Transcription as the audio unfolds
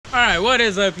All right, what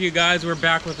is up, you guys? We're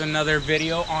back with another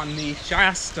video on the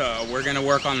Shasta. We're gonna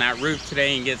work on that roof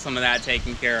today and get some of that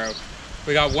taken care of.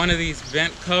 We got one of these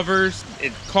vent covers.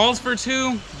 It calls for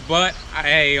two, but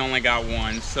I only got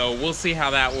one, so we'll see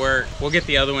how that works. We'll get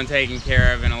the other one taken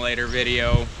care of in a later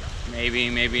video. Maybe,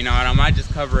 maybe not. I might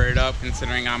just cover it up,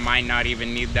 considering I might not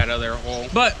even need that other hole,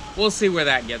 but we'll see where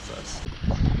that gets us.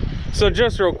 So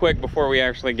just real quick before we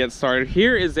actually get started,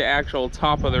 here is the actual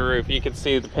top of the roof. You can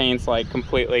see the paint's like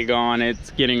completely gone.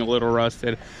 It's getting a little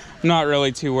rusted. I'm not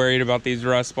really too worried about these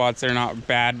rust spots. They're not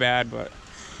bad, but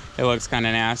it looks kind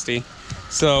of nasty.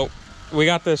 So we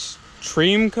got this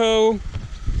Tremco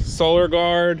Solar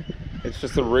Guard. It's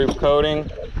just a roof coating.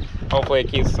 Hopefully it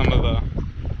keeps some of the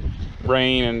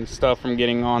rain and stuff from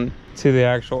getting on to the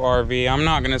actual RV. I'm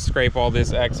not going to scrape all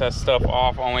this excess stuff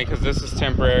off, only because this is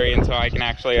temporary until I can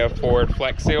actually afford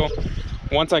Flex Seal.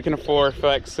 Once I can afford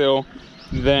Flex Seal,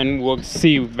 then we'll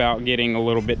see about getting a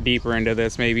little bit deeper into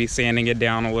this, maybe sanding it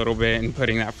down a little bit and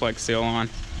putting that Flex Seal on.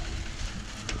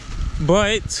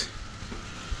 But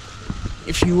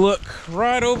if you look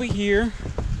right over here,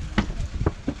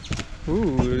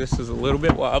 ooh, this is a little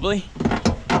bit wobbly.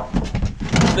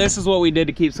 This is what we did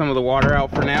to keep some of the water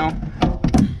out for now.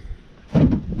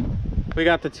 We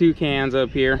got the two cans up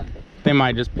here. They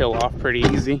might just peel off pretty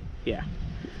easy. Yeah.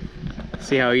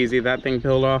 See how easy that thing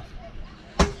peeled off?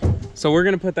 So we're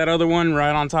gonna put that other one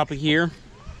right on top of here.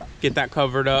 Get that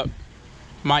covered up.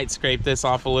 Might scrape this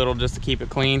off a little just to keep it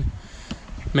clean.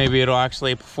 Maybe it'll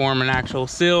actually perform an actual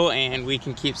seal and we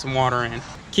can keep some water in.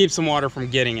 Keep some water from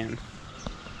getting in.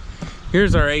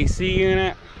 Here's our AC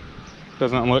unit.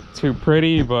 Doesn't look too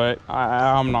pretty, but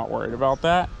I'm not worried about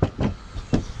that.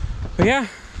 But yeah,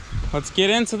 let's get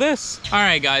into this. All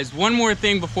right, guys, one more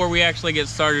thing before we actually get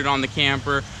started on the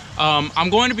camper.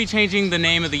 I'm going to be changing the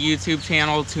name of the YouTube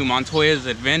channel to Montoya's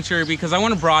Adventure because I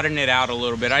want to broaden it out a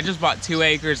little bit. I just bought 2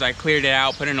 acres. I cleared it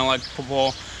out, put an electrical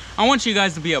pole. I want you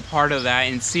guys to be a part of that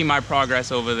and see my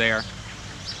progress over there.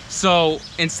 So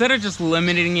instead of just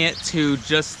limiting it to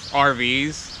just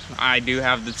RVs, I do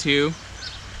have the 2.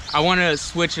 I want to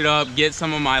switch it up, get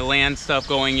some of my land stuff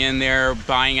going in there,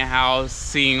 buying a house,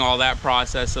 seeing all that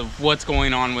process of what's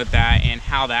going on with that and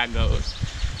how that goes.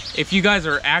 If you guys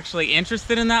are actually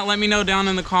interested in that, let me know down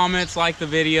in the comments, like the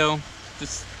video.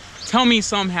 Just tell me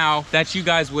somehow that you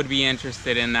guys would be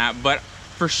interested in that. But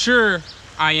for sure,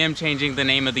 I am changing the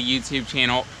name of the YouTube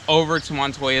channel over to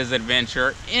Montoya's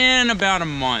Adventure in about a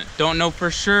month. Don't know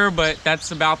for sure, but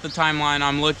that's about the timeline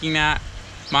I'm looking at.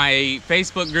 My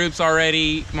Facebook group's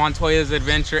already Montoya's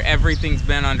Adventure. Everything's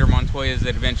been under Montoya's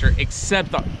Adventure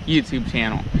except the YouTube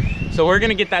channel. So we're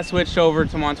gonna get that switched over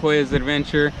to Montoya's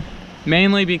Adventure,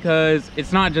 mainly because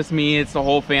it's not just me, it's the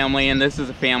whole family, and this is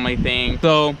a family thing.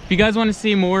 So if you guys wanna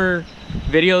see more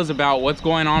videos about what's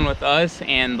going on with us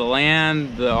and the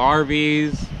land, the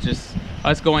RVs, just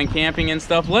us going camping and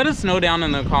stuff, let us know down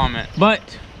in the comments.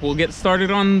 But we'll get started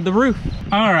on the roof.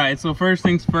 All right, so first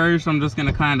things first, I'm just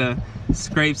gonna kind of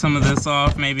scrape some of this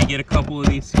off, maybe get a couple of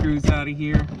these screws out of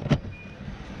here.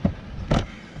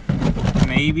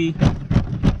 Maybe.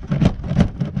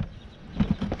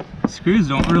 Screws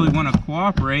don't really want to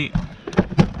cooperate.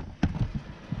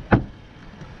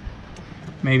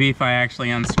 Maybe if I actually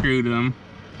unscrewed them.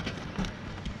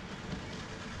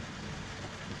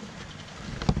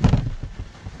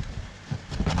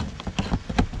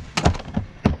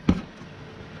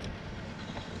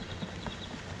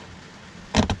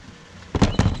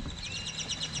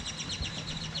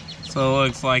 So it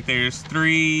looks like there's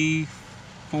 3,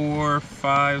 4,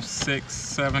 5, 6,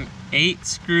 7, 8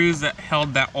 screws that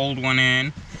held that old one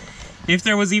in. If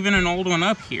there was even an old one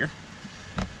up here.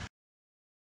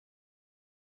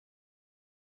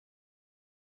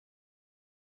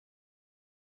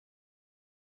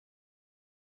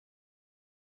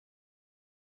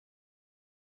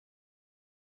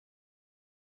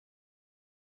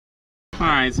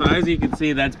 Alright, so as you can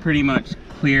see, that's pretty much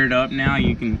cleared up now.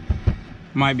 You can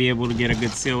might be able to get a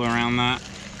good seal around that.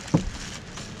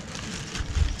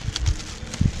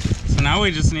 So now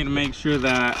we just need to make sure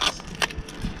that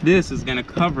this is going to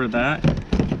cover that.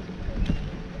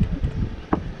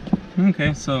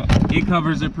 Okay, so it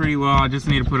covers it pretty well. I just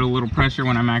need to put a little pressure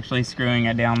when I'm actually screwing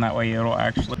it down, that way it'll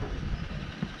actually...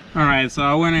 Alright, so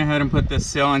I went ahead and put the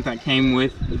sealant that came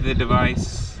with the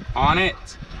device on it.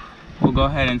 We'll go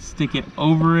ahead and stick it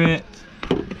over it.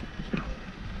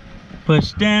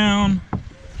 Push down.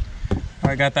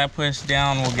 I got that pushed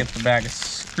down. We'll get the bag of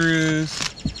screws.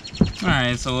 All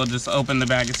right, so we'll just open the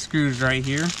bag of screws right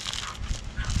here.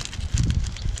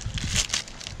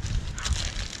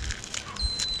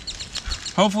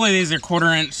 Hopefully these are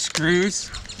 1/4 inch screws.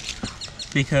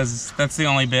 because that's the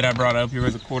only bit I brought up here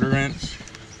was a 1/4 inch.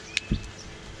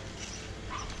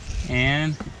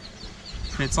 And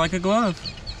fits like a glove.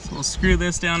 So we'll screw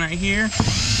this down right here.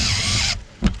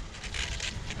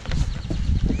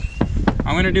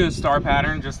 I'm gonna do a star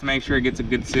pattern just to make sure it gets a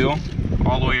good seal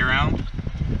all the way around.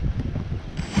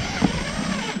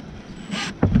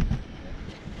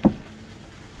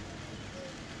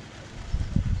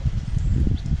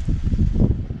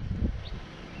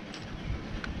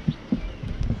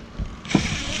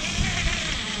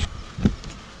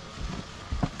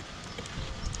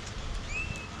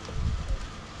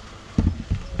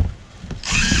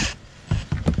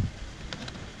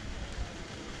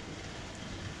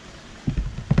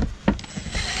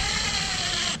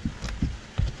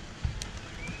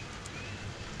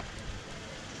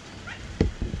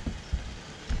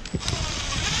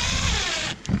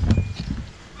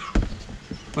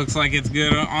 Looks like it's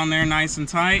good on there, nice and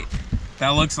tight. That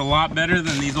looks a lot better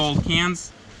than these old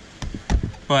cans,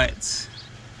 but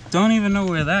don't even know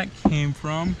where that came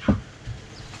from.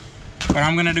 What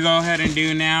I'm gonna go ahead and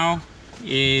do now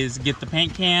is get the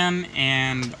paint can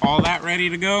and all that ready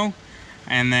to go,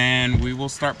 and then we will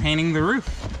start painting the roof.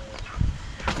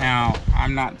 Now,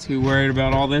 I'm not too worried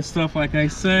about all this stuff. Like I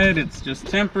said, it's just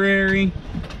temporary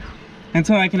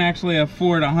until I can actually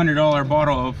afford a $100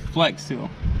 bottle of Flex Seal.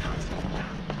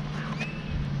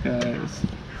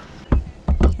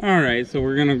 All right, so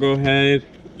we're gonna go ahead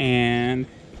and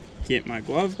get my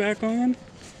gloves back on.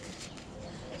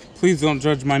 Please don't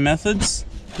judge my methods.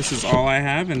 This is all I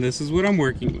have and this is what I'm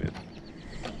working with.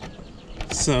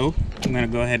 So I'm gonna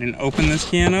go ahead and open this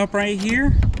can up right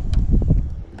here.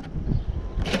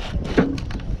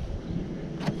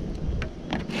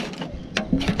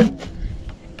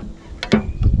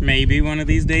 Maybe one of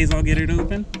these days I'll get it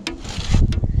open.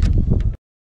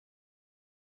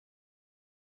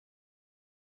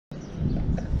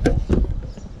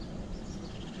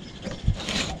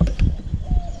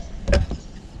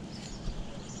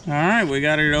 All right, we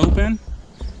got it open.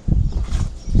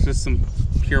 It's just some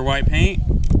pure white paint.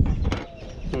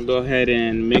 We'll go ahead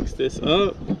and mix this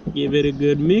up, give it a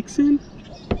good mixing.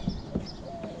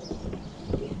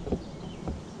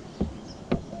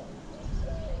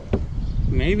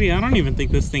 Maybe, I don't even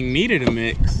think this thing needed a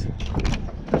mix.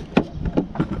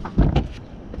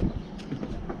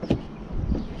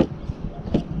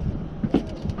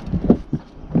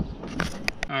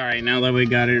 Alright, now that we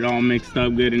got it all mixed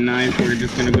up good and nice, we're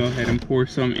just gonna go ahead and pour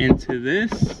some into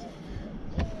this.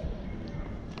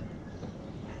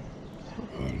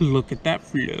 Look at that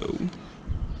flow.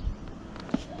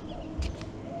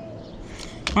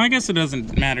 Well, I guess it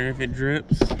doesn't matter if it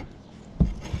drips.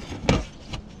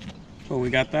 But we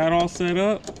got that all set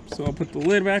up, so I'll put the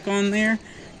lid back on there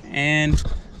and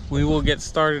we will get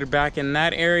started back in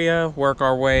that area, work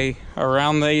our way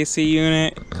around the AC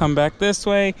unit, come back this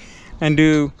way and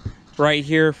do right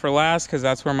here for last, because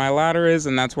that's where my ladder is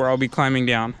and that's where I'll be climbing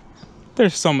down.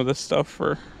 There's some of the stuff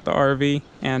for the RV,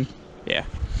 and yeah.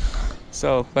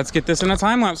 So let's get this in a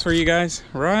time lapse for you guys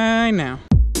right now.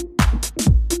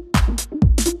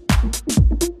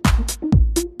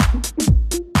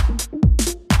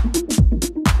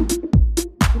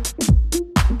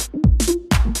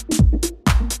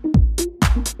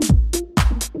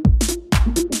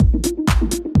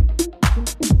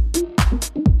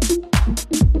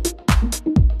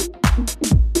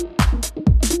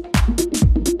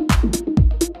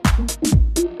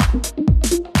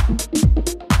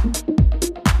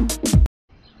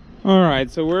 Alright,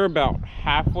 so we're about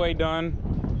halfway done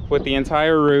with the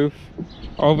entire roof.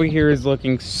 Over here is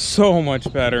looking so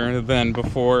much better than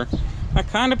before. I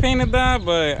kind of painted that,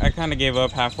 but I kind of gave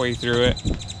up halfway through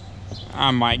it. I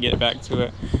might get back to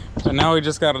it. But now we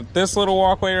just got this little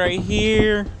walkway right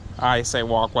here. I say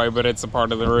walkway, but it's a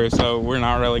part of the roof, so we're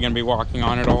not really going to be walking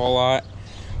on it a whole lot.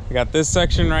 We got this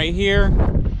section right here,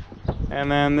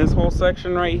 and then this whole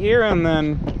section right here, and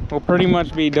then we'll pretty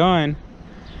much be done.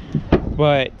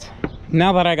 But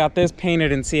now that I got this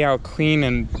painted and see how clean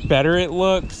and better it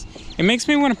looks, it makes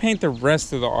me want to paint the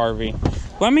rest of the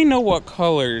RV. Let me know what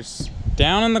colors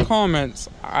down in the comments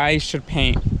I should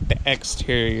paint the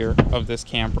exterior of this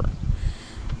camper.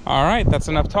 All right, that's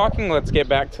enough talking. Let's get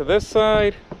back to this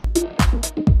side.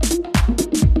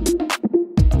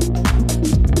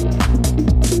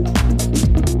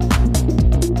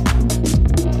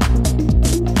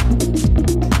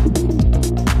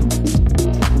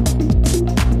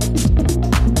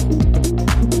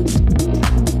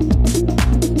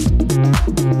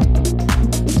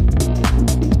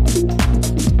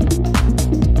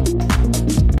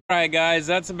 Alright guys,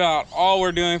 that's about all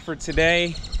we're doing for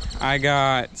today. I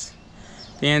got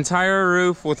the entire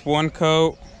roof with one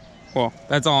coat. Well,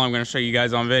 that's all I'm gonna show you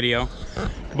guys on video.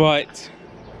 But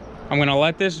I'm gonna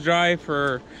let this dry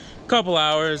for a couple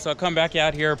hours. I'll come back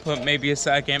out here, put maybe a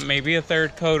second, maybe a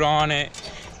third coat on it,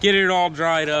 get it all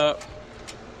dried up,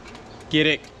 get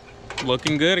it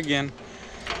looking good again.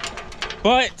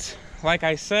 But like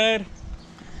I said,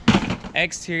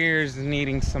 exterior is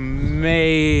needing some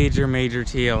major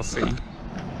TLC.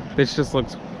 This just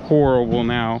looks horrible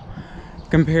now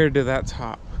compared to that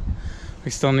top.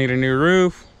 We still need a new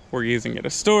roof. We're using it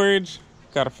as storage.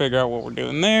 Got to figure out what we're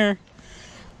doing there.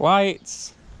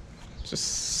 Lights. Just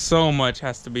so much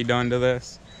has to be done to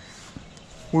this.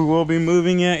 We will be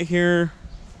moving it here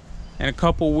in a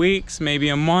couple weeks, maybe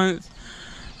a month.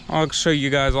 I'll show you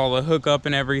guys all the hookup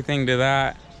and everything to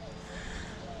that.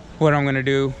 What I'm gonna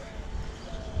do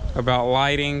about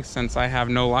lighting, since I have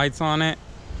no lights on it.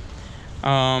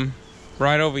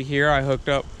 Right over here, I hooked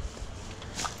up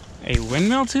a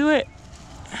windmill to it,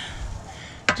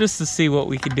 just to see what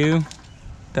we could do.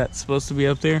 That's supposed to be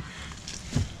up there.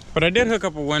 But I did hook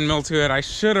up a windmill to it. I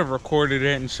should have recorded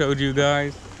it and showed you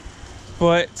guys,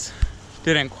 but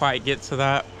didn't quite get to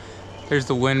that. There's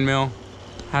the windmill.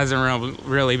 Hasn't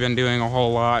really been doing a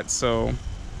whole lot, so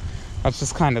that's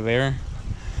just kind of there.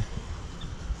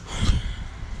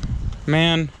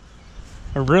 Man,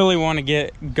 I really want to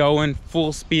get going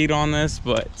full speed on this,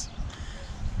 but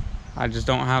I just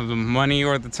don't have the money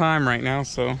or the time right now,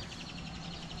 so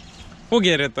we'll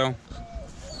get it though.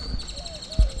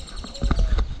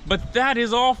 But that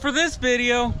is all for this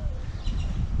video.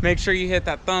 Make sure you hit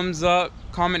that thumbs up,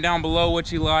 comment down below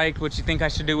what you liked, what you think I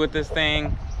should do with this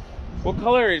thing, what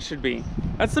color it should be.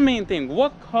 That's the main thing.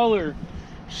 What color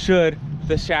should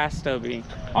the Shasta be?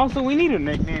 Also, we need a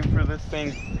nickname for this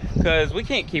thing, because we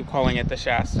can't keep calling it the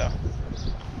Shasta.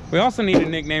 We also need a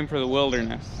nickname for the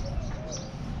Wilderness.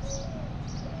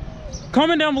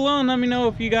 Comment down below and let me know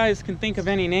if you guys can think of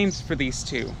any names for these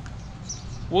two.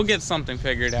 We'll get something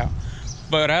figured out.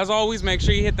 But as always, make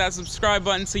sure you hit that subscribe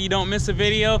button so you don't miss a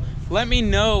video. Let me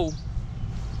know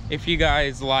if you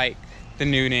guys like the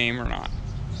new name or not.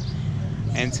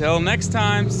 Until next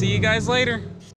time, see you guys later.